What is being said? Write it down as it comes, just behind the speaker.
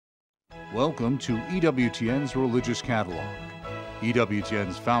Welcome to EWTN's Religious Catalog.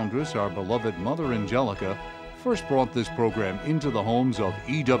 EWTN's foundress, our beloved Mother Angelica, first brought this program into the homes of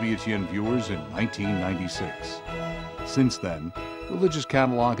EWTN viewers in 1996. Since then, Religious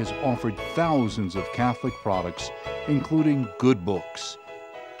Catalog has offered thousands of Catholic products, including good books,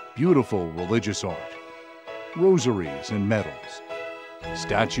 beautiful religious art, rosaries and medals,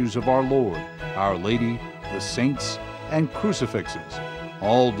 statues of our Lord, Our Lady, the saints, and crucifixes,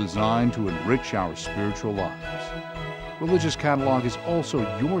 all designed to enrich our spiritual lives. Religious Catalog is also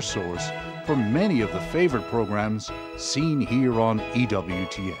your source for many of the favorite programs seen here on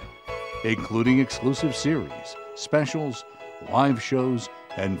EWTN, including exclusive series, specials, live shows,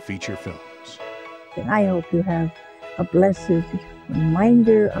 and feature films. And I hope you have a blessed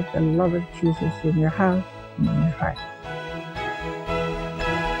reminder of the love of Jesus in your house and in your heart.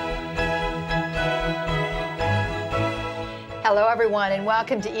 Hello everyone, and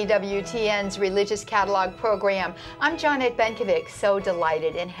welcome to EWTN's Religious Catalog program. I'm Johnette Benkovic, so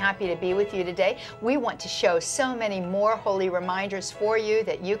delighted and happy to be with you today. We want to show so many more holy reminders for you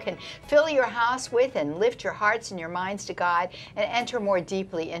that you can fill your house with and lift your hearts and your minds to God and enter more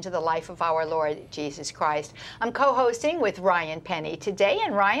deeply into the life of our Lord Jesus Christ. I'm co-hosting with Ryan Penny today,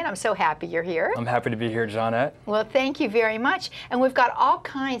 and Ryan, I'm so happy you're here. I'm happy to be here, Johnette. Well, thank you very much. And we've got all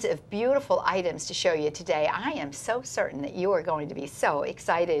kinds of beautiful items to show you today. I am so certain that you are going to be so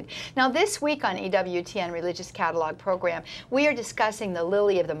excited. Now, this week on EWTN Religious Catalog program, we are discussing the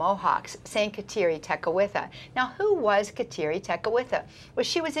Lily of the Mohawks, St. Kateri Tekakwitha. Now, who was Kateri Tekakwitha? Well,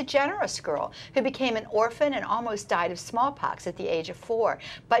 she was a generous girl who became an orphan and almost died of smallpox at the age of 4.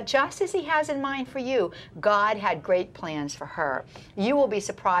 But just as he has in mind for you, God had great plans for her. You will be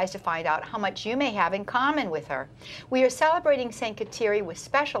surprised to find out how much you may have in common with her. We are celebrating St. Kateri with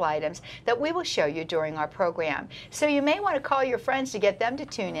special items that we will show you during our program. So you may want to call your friends to get them to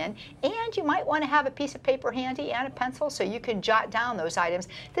tune in, and you might want to have a piece of paper handy and a pencil so you can jot down those items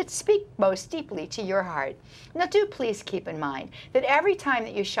that speak most deeply to your heart. Now, do please keep in mind that every time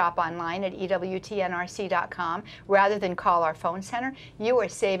that you shop online at EWTNRC.com, rather than call our phone center, you are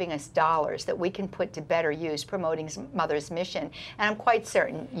saving us dollars that we can put to better use promoting Mother's mission, and I'm quite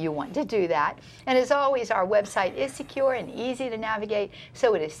certain you want to do that. And as always, our website is secure and easy to navigate,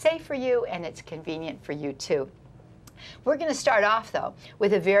 so it is safe for you and it's convenient for you too. We're going to start off, though,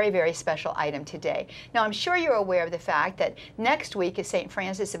 with a very, very special item today. Now, I'm sure you're aware of the fact that next week is St.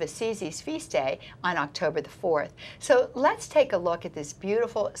 Francis of Assisi's feast day on October the 4th. So let's take a look at this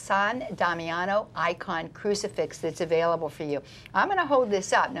beautiful San Damiano icon crucifix that's available for you. I'm going to hold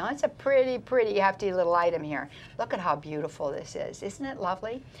this up. Now, it's a pretty, pretty hefty little item here. Look at how beautiful this is. Isn't it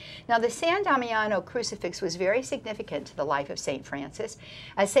lovely? Now, the San Damiano crucifix was very significant to the life of St. Francis.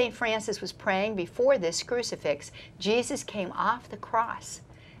 As St. Francis was praying before this crucifix, Jesus came off the cross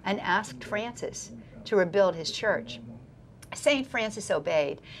and asked Francis to rebuild his church. St. Francis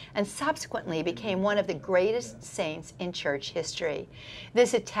obeyed and subsequently became one of the greatest saints in church history.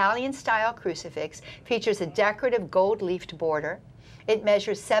 This Italian-style crucifix features a decorative gold-leafed border. It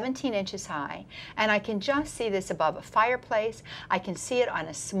measures 17 inches high, and I can just see this above a fireplace. I can see it on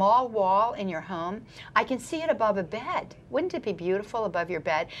a small wall in your home. I can see it above a bed. Wouldn't it be beautiful above your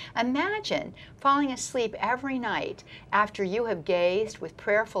bed? Imagine falling asleep every night after you have gazed with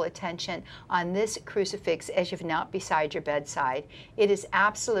prayerful attention on this crucifix as you've knelt beside your bedside. It is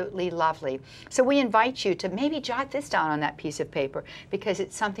absolutely lovely. So we invite you to maybe jot this down on that piece of paper, because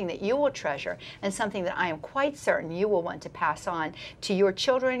it's something that you will treasure and something that I am quite certain you will want to pass on to your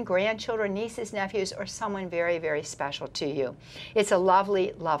children, grandchildren, nieces, nephews, or someone very, very special to you. It's a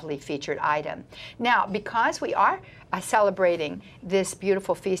lovely, lovely featured item. Now, because we are celebrating this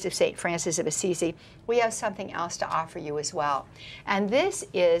beautiful feast of St. Francis of Assisi, we have something else to offer you as well. And this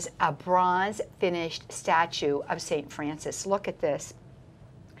is a bronze finished statue of St. Francis. Look at this.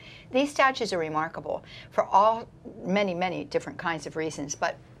 These statues are remarkable for many, many different kinds of reasons,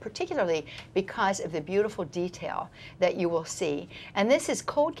 but particularly because of the beautiful detail that you will see. And this is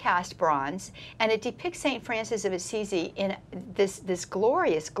cold cast bronze, and it depicts St. Francis of Assisi in this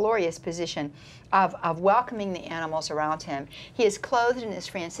glorious, glorious position of welcoming the animals around him. He is clothed in his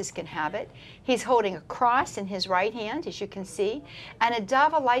Franciscan habit. He's holding a cross in his right hand, as you can see, and a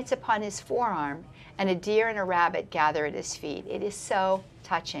dove alights upon his forearm, and a deer and a rabbit gather at his feet. It is so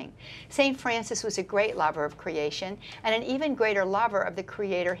touching. St. Francis was a great lover of creation and an even greater lover of the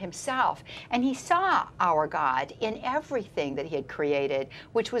Creator himself. And he saw our God in everything that he had created,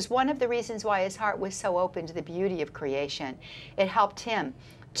 which was one of the reasons why his heart was so open to the beauty of creation. It helped him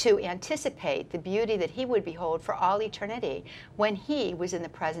to anticipate the beauty that he would behold for all eternity when he was in the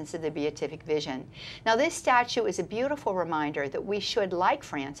presence of the beatific vision. Now, this statue is a beautiful reminder that we should, like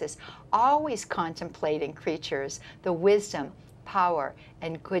Francis, always contemplate in creatures the wisdom, power,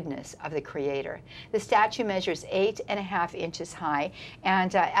 and goodness of the Creator. The statue measures 8.5 inches high,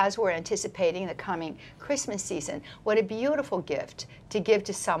 and as we're anticipating the coming Christmas season, what a beautiful gift to give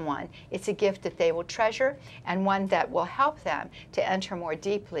to someone. It's a gift that they will treasure, and one that will help them to enter more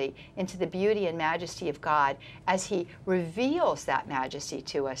deeply into the beauty and majesty of God as He reveals that majesty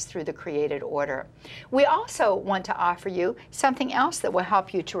to us through the created order. We also want to offer you something else that will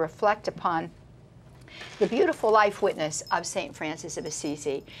help you to reflect upon the beautiful life witness of St. Francis of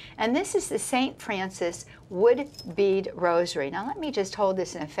Assisi. And this is the St. Francis Wood Bead Rosary. Now let me just hold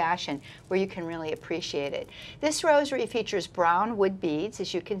this in a fashion where you can really appreciate it. This rosary features brown wood beads,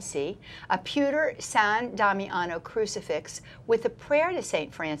 as you can see, a pewter San Damiano crucifix with a prayer to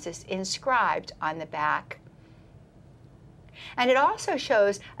St. Francis inscribed on the back. And it also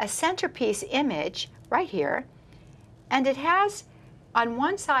shows a centerpiece image right here, and it has on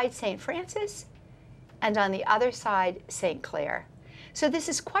one side St. Francis and on the other side, St. Clare. So this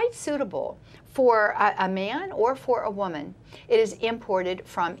is quite suitable for a man or for a woman. It is imported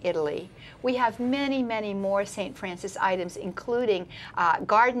from Italy. We have many, many more St. Francis items, including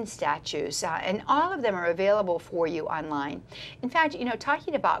garden statues, and all of them are available for you online. In fact, you know,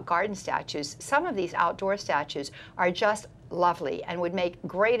 talking about garden statues, some of these outdoor statues are just lovely and would make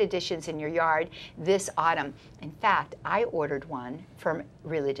great additions in your yard this autumn. In fact, I ordered one from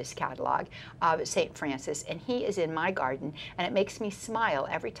Religious Catalogue of St. Francis, and he is in my garden, and it makes me smile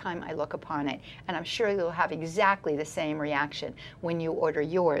every time I look upon it. And I'm sure you'll have exactly the same reaction when you order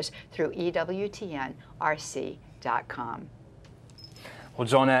yours through EWTNRC.com. Well,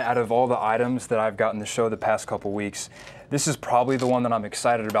 Jonah, out of all the items that I've gotten to show the past couple weeks, this is probably the one that I'm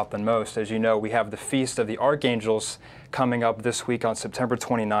excited about the most. As you know, we have the Feast of the Archangels coming up this week on September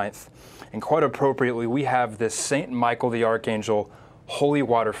 29th. And quite appropriately, we have this St. Michael the Archangel holy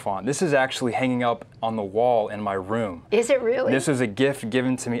water font. This is actually hanging up on the wall in my room. Is it really? This is a gift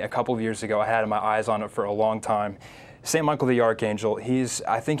given to me a couple of years ago. I had my eyes on it for a long time. St. Michael the Archangel,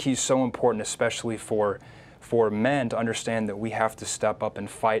 I think he's so important, especially for men, to understand that we have to step up and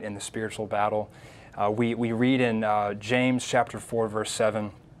fight in the spiritual battle. We read in James chapter 4, verse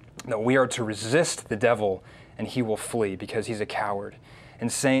 7, that we are to resist the devil and he will flee because he's a coward.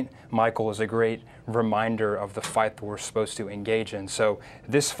 And St. Michael is a great reminder of the fight that we're supposed to engage in. So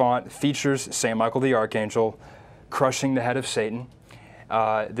this font features St. Michael the Archangel crushing the head of Satan.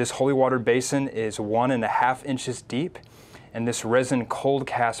 This holy water basin is 1.5 inches deep, and this resin cold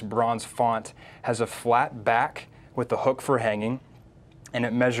cast bronze font has a flat back with a hook for hanging, and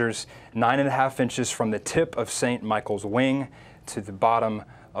it measures 9.5 inches from the tip of St. Michael's wing to the bottom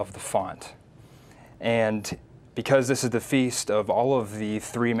of the font. And because this is the feast of all of the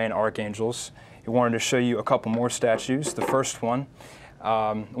three main archangels, we wanted to show you a couple more statues. The first one,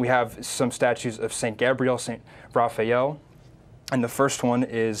 we have some statues of St. Gabriel, St. Raphael, and the first one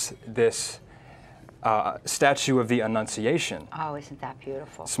is this statue of the Annunciation. Oh, isn't that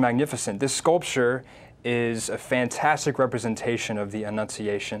beautiful? It's magnificent. This sculpture is a fantastic representation of the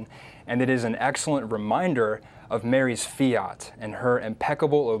Annunciation, and it is an excellent reminder of Mary's fiat and her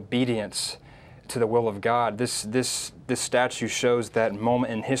impeccable obedience to the will of God. This statue shows that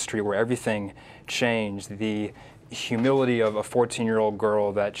moment in history where everything changed, the humility of a 14-year-old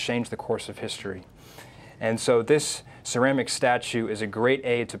girl that changed the course of history. And so this ceramic statue is a great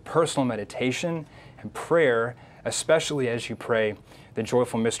aid to personal meditation and prayer, especially as you pray the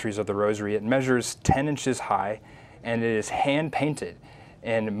joyful mysteries of the Rosary. It measures 10 inches high, and it is hand-painted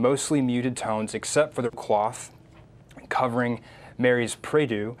in mostly muted tones except for the cloth covering Mary's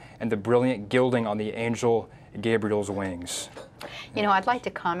prie-dieu and the brilliant gilding on the angel Gabriel's wings. You know, I'd like to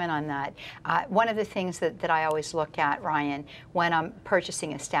comment on that. One of the things that I always look at, Ryan, when I'm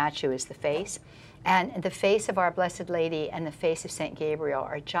purchasing a statue is the face. And the face of our Blessed Lady and the face of St. Gabriel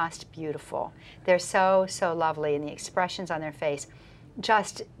are just beautiful. They're so, so lovely, and the expressions on their face,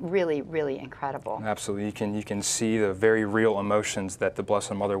 just really, really incredible. Absolutely. You can see the very real emotions that the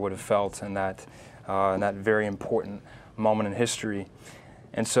Blessed Mother would have felt in that very important moment in history.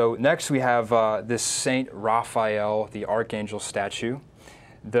 And so next we have this St. Raphael, the Archangel statue.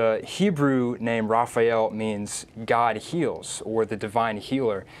 The Hebrew name Raphael means God heals, or the divine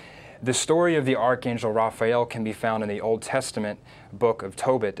healer. The story of the Archangel Raphael can be found in the Old Testament book of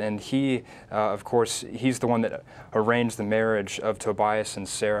Tobit, and he, of course, he's the one that arranged the marriage of Tobias and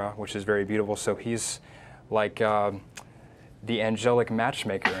Sarah, which is very beautiful. So he's like the angelic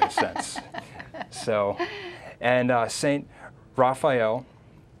matchmaker in a sense. So, and St. Raphael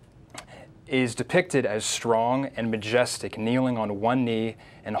is depicted as strong and majestic, kneeling on one knee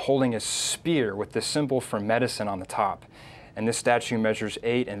and holding a spear with the symbol for medicine on the top. And this statue measures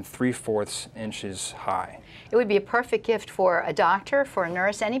 8 3/4 inches high. It would be a perfect gift for a doctor, for a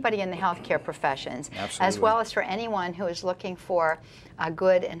nurse, anybody in the healthcare professions, Absolutely. as well as for anyone who is looking for a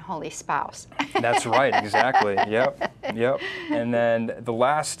good and holy spouse. That's right, exactly. Yep, yep. And then the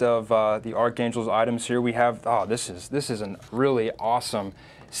last of the Archangel's items here, we have, oh, this is a really awesome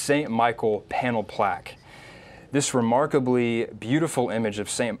St. Michael panel plaque. This remarkably beautiful image of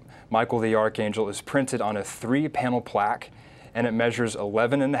St. Michael the Archangel is printed on a 3-panel plaque, and it measures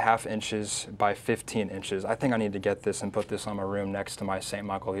 11.5 inches by 15 inches. I think I need to get this and put this on my room next to my St.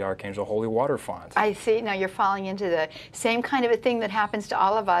 Michael the Archangel holy water font. I see. Now you're falling into the same kind of a thing that happens to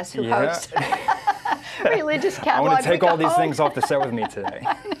all of us who host Religious Catalog. I want to take all these things off the set with me today.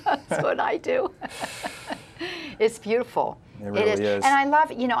 That's what I do. It's beautiful. It really is. And I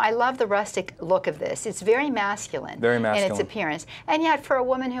love, you know, I love the rustic look of this. It's very masculine, in its appearance. And yet for a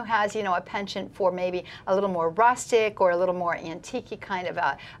woman who has, you know, a penchant for maybe a little more rustic or a little more antique kind of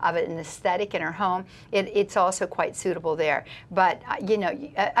an aesthetic in her home, it's also quite suitable there. But, you know,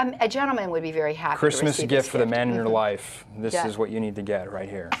 a gentleman would be very happy Christmas to receive gift this for the man in your Mm-hmm. life. This is what you need to get right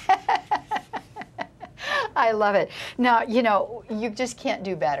here. I love it. Now, you know, you just can't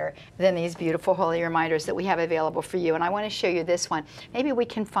do better than these beautiful holy reminders that we have available for you. And I want to show you this one. Maybe we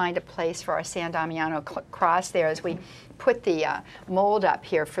can find a place for our San Damiano cross there as we put the mold up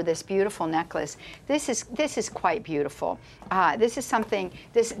here for this beautiful necklace. This is quite beautiful. This is something,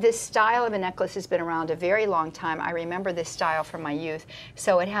 this style of a necklace has been around a very long time. I remember this style from my youth.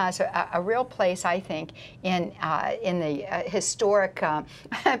 So it has a real place, I think, in the historic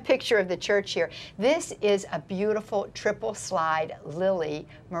picture of the church here. This is a beautiful triple slide lily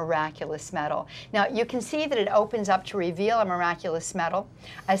miraculous medal. Now you can see that it opens up to reveal a miraculous medal,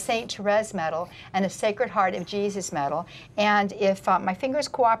 a St. Therese medal, and a Sacred Heart of Jesus medal. And if my fingers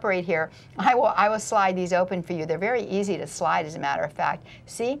cooperate here, I will slide these open for you. They're very easy to slide, as a matter of fact.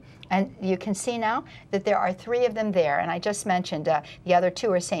 See? And you can see now that there are 3 of them there. And I just mentioned the other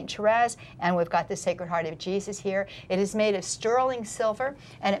 2 are St. Therese, and we've got the Sacred Heart of Jesus here. It is made of sterling silver,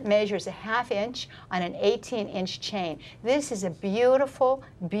 and it measures a 1/2 inch on an 18-inch chain. This is a beautiful,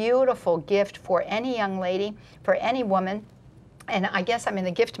 beautiful gift for any young lady, for any woman. And I guess I'm in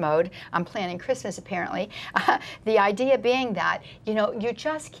the gift mode. I'm planning Christmas, apparently. The idea being that, you know, you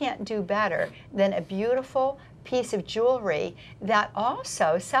just can't do better than a beautiful piece of jewelry that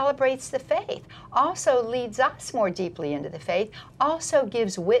also celebrates the faith, also leads us more deeply into the faith, also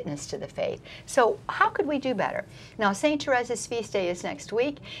gives witness to the faith. So how could we do better? Now, St. Therese's feast day is next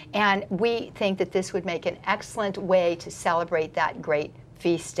week, and we think that this would make an excellent way to celebrate that great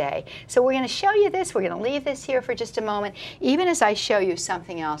feast day. So we're going to show you this. We're going to leave this here for just a moment, even as I show you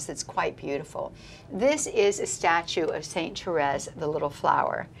something else that's quite beautiful. This is a statue of St. Therese, the little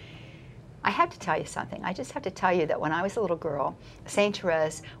flower. I have to tell you something. I just have to tell you that when I was a little girl, St.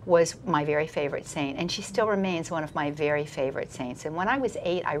 Therese was my very favorite saint, and she still remains one of my very favorite saints. And when I was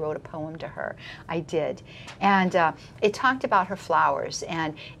 8, I wrote a poem to her. I did. And it talked about her flowers,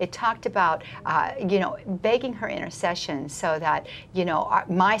 and it talked about, you know, begging her intercession so that, you know,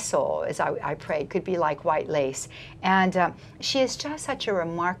 my soul, as I prayed, could be like white lace. And she is just such a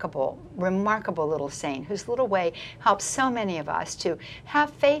remarkable, remarkable little saint whose little way helps so many of us to have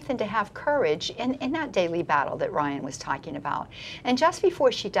faith and to have courage in that daily battle that Ryan was talking about. And just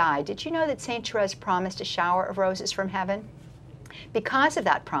before she died, did you know that St. Therese promised a shower of roses from heaven? Because of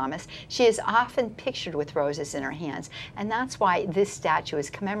that promise, she is often pictured with roses in her hands, and that's why this statue is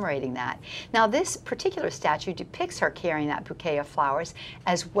commemorating that. Now, this particular statue depicts her carrying that bouquet of flowers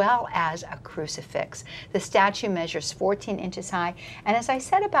as well as a crucifix. The statue measures 14 inches high, and as I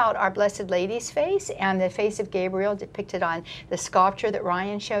said about Our Blessed Lady's face and the face of Gabriel depicted on the sculpture that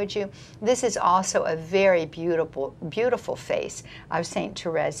Ryan showed you, this is also a very beautiful, beautiful face of St.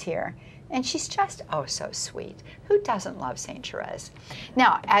 Therese here. And she's just, oh, so sweet. Who doesn't love St. Therese?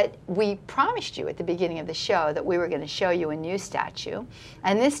 Now, we promised you at the beginning of the show that we were going to show you a new statue.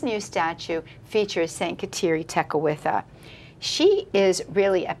 And this new statue features St. Kateri Tekakwitha. She is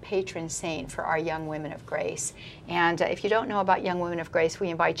really a patron saint for our young women of grace. And if you don't know about young women of grace, we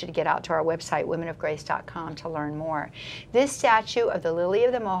invite you to get out to our website, womenofgrace.com, to learn more. This statue of the Lily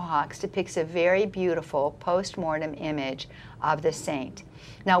of the Mohawks depicts a very beautiful post-mortem image of the saint.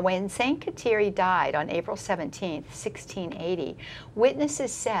 Now, when St. Kateri died on April 17, 1680,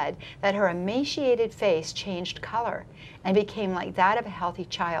 witnesses said that her emaciated face changed color and became like that of a healthy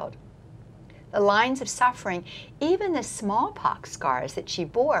child. The lines of suffering, even the smallpox scars that she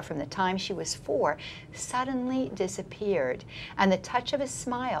bore from the time she was 4, suddenly disappeared, and the touch of a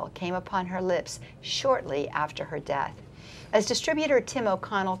smile came upon her lips shortly after her death. As distributor Tim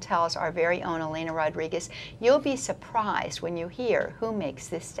O'Connell tells our very own Elena Rodriguez, you'll be surprised when you hear who makes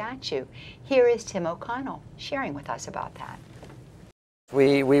this statue. Here is Tim O'Connell sharing with us about that.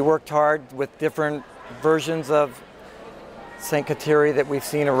 We worked hard with different versions of St. Kateri that we've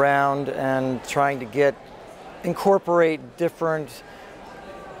seen around and trying to incorporate different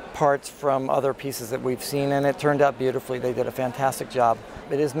parts from other pieces that we've seen, and it turned out beautifully. They did a fantastic job.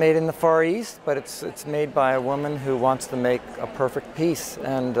 It is made in the Far East, but it's made by a woman who wants to make a perfect piece,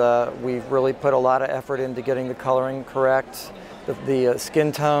 and we've really put a lot of effort into getting the coloring correct, the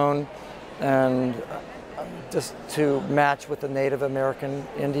skin tone, and just to match with the Native American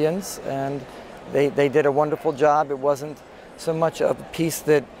Indians, and they did a wonderful job. It wasn't so much of a piece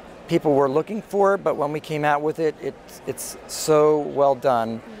that people were looking for, but when we came out with it, it's so well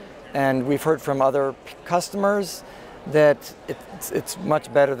done. And we've heard from other customers that it's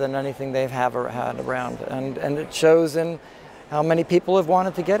much better than anything they've had around. And it shows in how many people have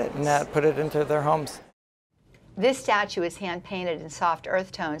wanted to get it and put it into their homes. This statue is hand-painted in soft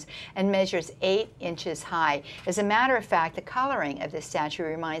earth tones and measures 8 inches high. As a matter of fact, the coloring of this statue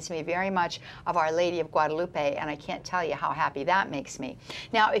reminds me very much of Our Lady of Guadalupe, and I can't tell you how happy that makes me.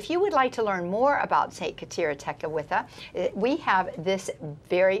 Now, if you would like to learn more about St. Kateri Tekakwitha, we have this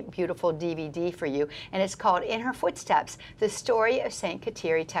very beautiful DVD for you, and it's called In Her Footsteps, The Story of St.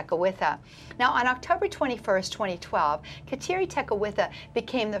 Kateri Tekakwitha. Now, on October 21st, 2012, Kateri Tekakwitha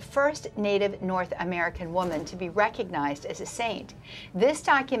became the first Native North American woman to be recognized as a saint. This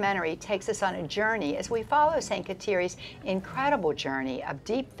documentary takes us on a journey as we follow St. Kateri's incredible journey of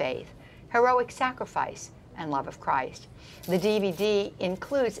deep faith, heroic sacrifice, and love of Christ. The DVD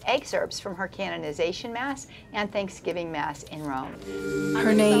includes excerpts from her canonization Mass and Thanksgiving Mass in Rome.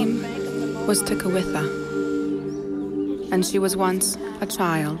 Her name was Tekakwitha, and she was once a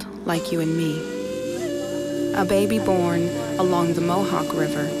child like you and me, a baby born along the Mohawk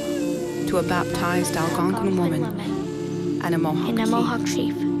River to a baptized Algonquin woman and a Mohawk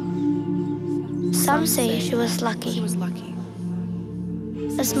chief. Some say she was lucky.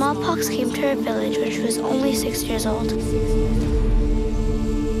 The smallpox came to her village when she was only 6 years old.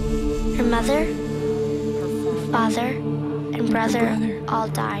 Her mother, father, and brother all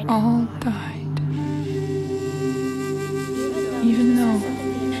died. Even though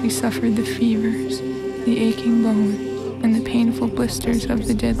she suffered the fevers, the aching bones, and the painful blisters of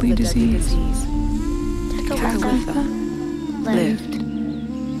the deadly disease, Tekakwitha lived.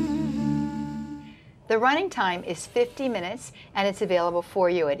 The running time is 50 minutes, and it's available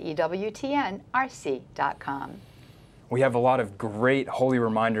for you at EWTNRC.com. We have a lot of great holy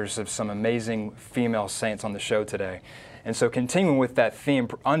reminders of some amazing female saints on the show today. And so continuing with that theme,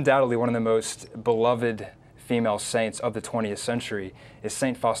 undoubtedly one of the most beloved female saints of the 20th century is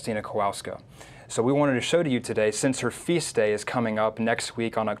St. Faustina Kowalska. So we wanted to show to you today, since her feast day is coming up next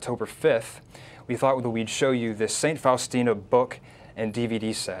week on October 5th, we thought that we'd show you this St. Faustina book and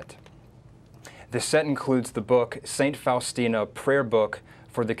DVD set. The set includes the book St. Faustina Prayer Book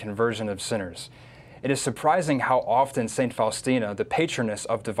for the Conversion of Sinners. It is surprising how often St. Faustina, the patroness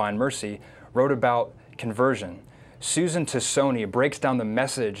of Divine Mercy, wrote about conversion. Susan Tassoni breaks down the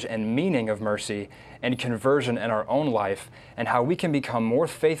message and meaning of mercy and conversion in our own life and how we can become more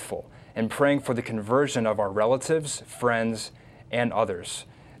faithful in praying for the conversion of our relatives, friends, and others.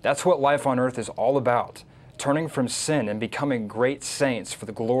 That's what life on earth is all about, turning from sin and becoming great saints for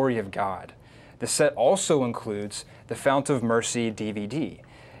the glory of God. The set also includes the Fount of Mercy DVD.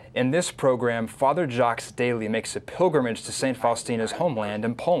 In this program, Father Jacques Daly makes a pilgrimage to St. Faustina's homeland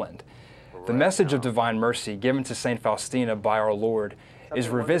in Poland. The message of divine mercy given to St. Faustina by our Lord is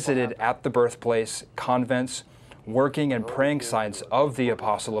revisited at the birthplace, convents, working and praying sites of the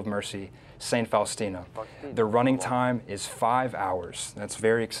Apostle of Mercy, St. Faustina. The running time is 5 hours. That's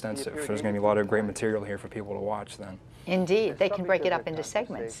very extensive. There's going to be a lot of great material here for people to watch then. Indeed, they can break it up into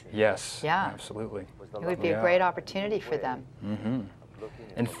segments. Yes, yeah, absolutely. It would be a great opportunity for them.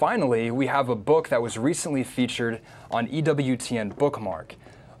 And finally, we have a book that was recently featured on EWTN Bookmark,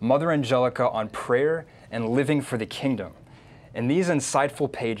 Mother Angelica on Prayer and Living for the Kingdom. In these insightful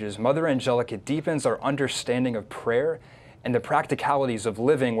pages, Mother Angelica deepens our understanding of prayer and the practicalities of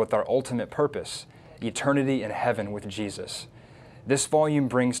living with our ultimate purpose, eternity in heaven with Jesus. This volume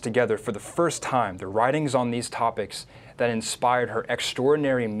brings together for the first time the writings on these topics that inspired her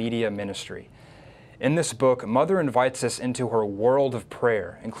extraordinary media ministry. In this book, Mother invites us into her world of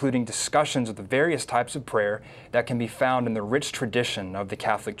prayer, including discussions of the various types of prayer that can be found in the rich tradition of the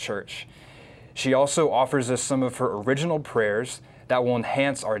Catholic Church. She also offers us some of her original prayers that will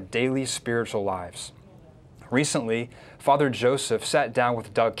enhance our daily spiritual lives. Recently, Father Joseph sat down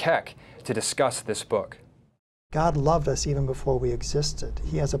with Doug Keck to discuss this book. God loved us even before we existed.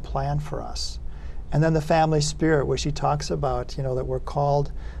 He has a plan for us. And then the family spirit, where she talks about, that we're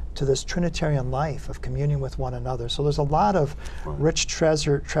called to this Trinitarian life of communion with one another. So there's a lot of rich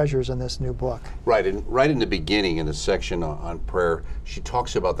treasures in this new book. Right, and right in the beginning, in the section on prayer, she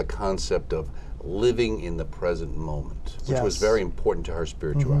talks about the concept of living in the present moment, which was very important to her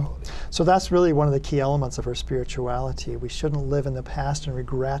spirituality. So that's really one of the key elements of her spirituality. We shouldn't live in the past in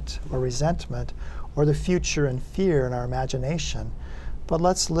regret or resentment, or the future in fear in our imagination, but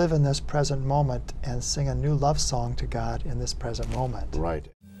let's live in this present moment and sing a new love song to God in this present moment. Right.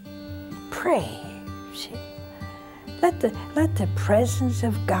 Pray. See? Let the presence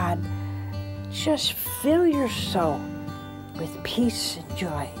of God just fill your soul with peace and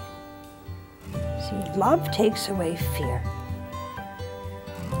joy. See, love takes away fear.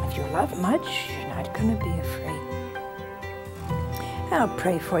 If you love much, you're not going to be afraid. I'll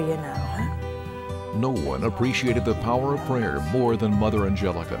pray for you now, huh? No one appreciated the power of prayer more than Mother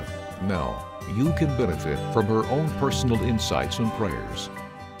Angelica. Now, you can benefit from her own personal insights and prayers.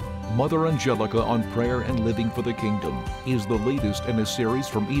 Mother Angelica on Prayer and Living for the Kingdom is the latest in a series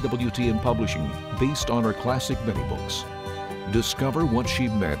from EWTN Publishing based on her classic many books. Discover what she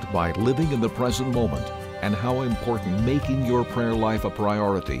meant by living in the present moment and how important making your prayer life a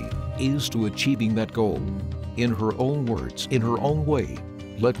priority is to achieving that goal. In her own words, in her own way,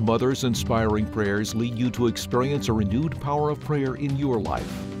 let Mother's inspiring prayers lead you to experience a renewed power of prayer in your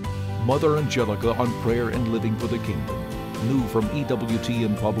life. Mother Angelica on Prayer and Living for the Kingdom. New from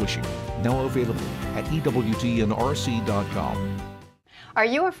EWTN Publishing. Now available at EWTNRC.com. Are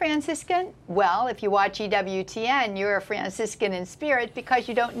you a Franciscan? Well, if you watch EWTN, you're a Franciscan in spirit because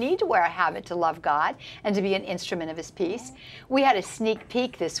you don't need to wear a habit to love God and to be an instrument of His peace. We had a sneak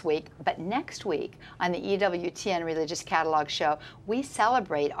peek this week, but next week on the EWTN Religious Catalog show, we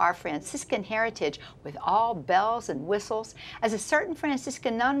celebrate our Franciscan heritage with all bells and whistles, as a certain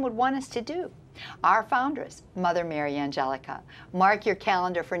Franciscan nun would want us to do. Our foundress, Mother Mary Angelica. Mark your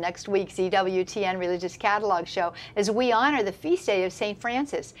calendar for next week's EWTN Religious Catalog show as we honor the feast day of St.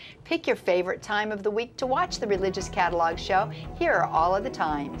 Francis. Pick your favorite time of the week to watch the Religious Catalog show. Here are all of the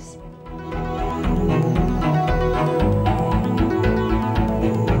times.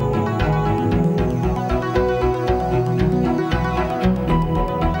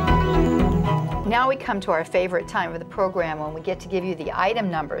 Now we come to our favorite time of the program when we get to give you the item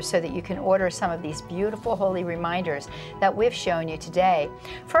numbers so that you can order some of these beautiful holy reminders that we've shown you today.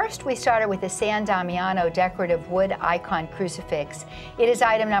 First, we started with the San Damiano decorative wood icon crucifix. It is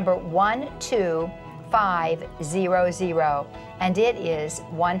item number 12500 and it is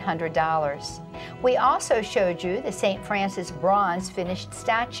 $100. We also showed you the St. Francis bronze finished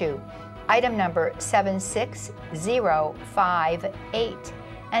statue, item number 76058.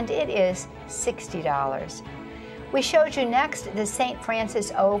 and it is $60. We showed you next the St.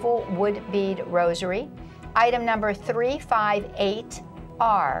 Francis Oval Wood Bead Rosary, item number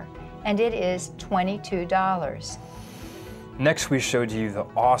 358R, and it is $22. Next, we showed you the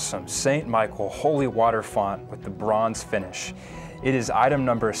awesome St. Michael Holy Water Font with the bronze finish. It is item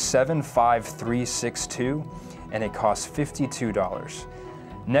number 75362, and it costs $52.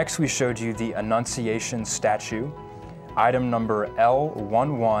 Next, we showed you the Annunciation statue, item number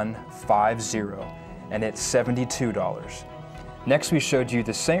L1150, and it's $72. Next, we showed you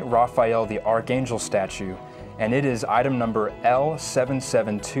the St. Raphael the Archangel statue, and it is item number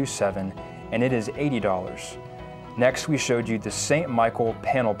L7727, and it is $80. Next, we showed you the St. Michael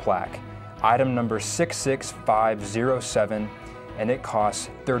panel plaque, item number 66507, and it costs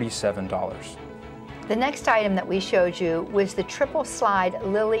 $37. The next item that we showed you was the triple slide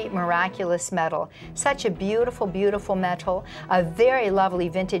Lily Miraculous medal. Such a beautiful, beautiful medal, a very lovely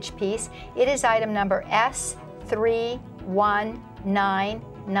vintage piece. It is item number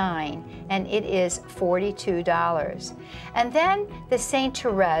S3199, and it is $42. And then the Saint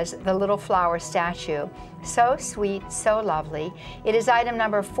Therese, the little flower statue. So sweet, so lovely. It is item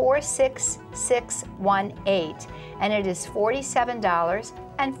number 46618, and it is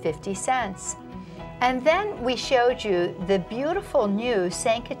 $47.50. And then we showed you the beautiful new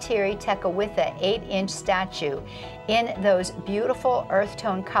St. Kateri Tekakwitha 8-inch statue in those beautiful earth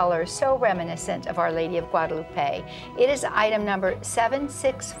tone colors, so reminiscent of Our Lady of Guadalupe. It is item number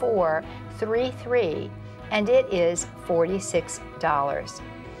 76433, and it is $46.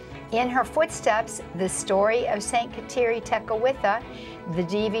 In her footsteps, the story of St. Kateri Tekakwitha, the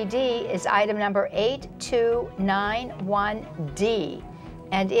DVD is item number 8291D.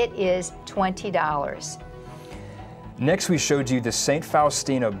 and it is $20. Next, we showed you the St.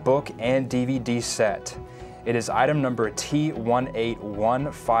 Faustina book and DVD set. It is item number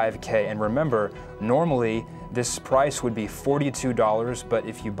T1815K, and remember, normally this price would be $42, but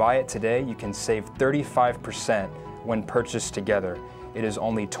if you buy it today, you can save 35% when purchased together. It is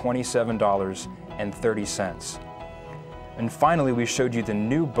only $27.30. And finally, we showed you the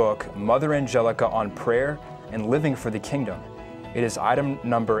new book, Mother Angelica on Prayer and Living for the Kingdom. It is item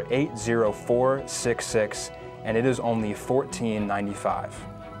number 80466, and it is only $14.95.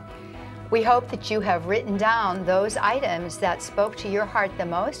 We hope that you have written down those items that spoke to your heart the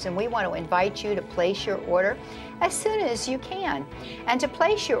most, and we want to invite you to place your order as soon as you can. And to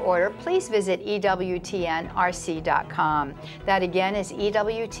place your order, please visit EWTNRC.com. That again is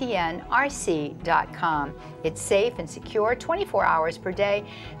EWTNRC.com. It's safe and secure 24 hours per day,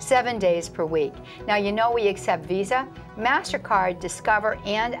 7 days per week. Now you know we accept Visa, MasterCard, Discover,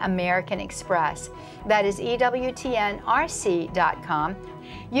 and American Express. That is EWTNRC.com.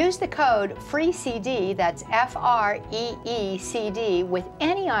 Use the code FREECD, that's FREECD, with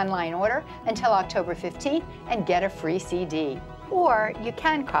any online order until October 15th and get a free CD. Or you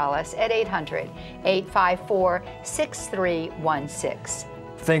can call us at 800-854-6316.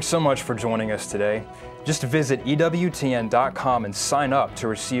 Thanks so much for joining us today. Just visit EWTN.com and sign up to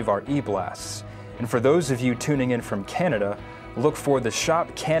receive our e-blasts. And for those of you tuning in from Canada, look for the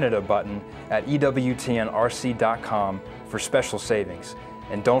Shop Canada button at EWTNRC.com for special savings.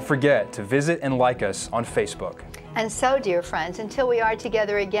 And don't forget to visit and like us on Facebook. And so, dear friends, until we are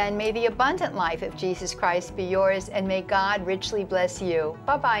together again, may the abundant life of Jesus Christ be yours, and may God richly bless you.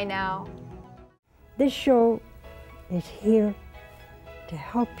 Bye-bye now. This show is here to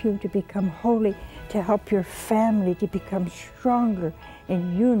help you to become holy, to help your family to become stronger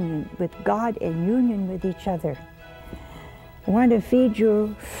in union with God and union with each other. I want to feed your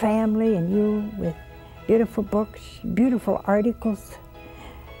family and you with beautiful books, beautiful articles,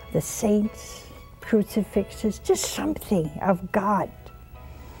 the saints, crucifixes, just something of God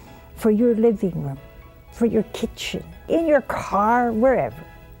for your living room, for your kitchen, in your car, wherever.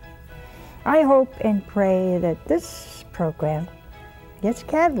 I hope and pray that this program, this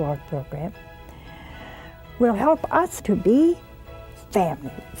catalog program, will help us to be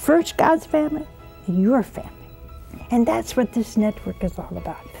family. First God's family, and your family. And that's what this network is all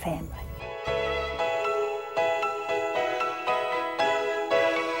about, family.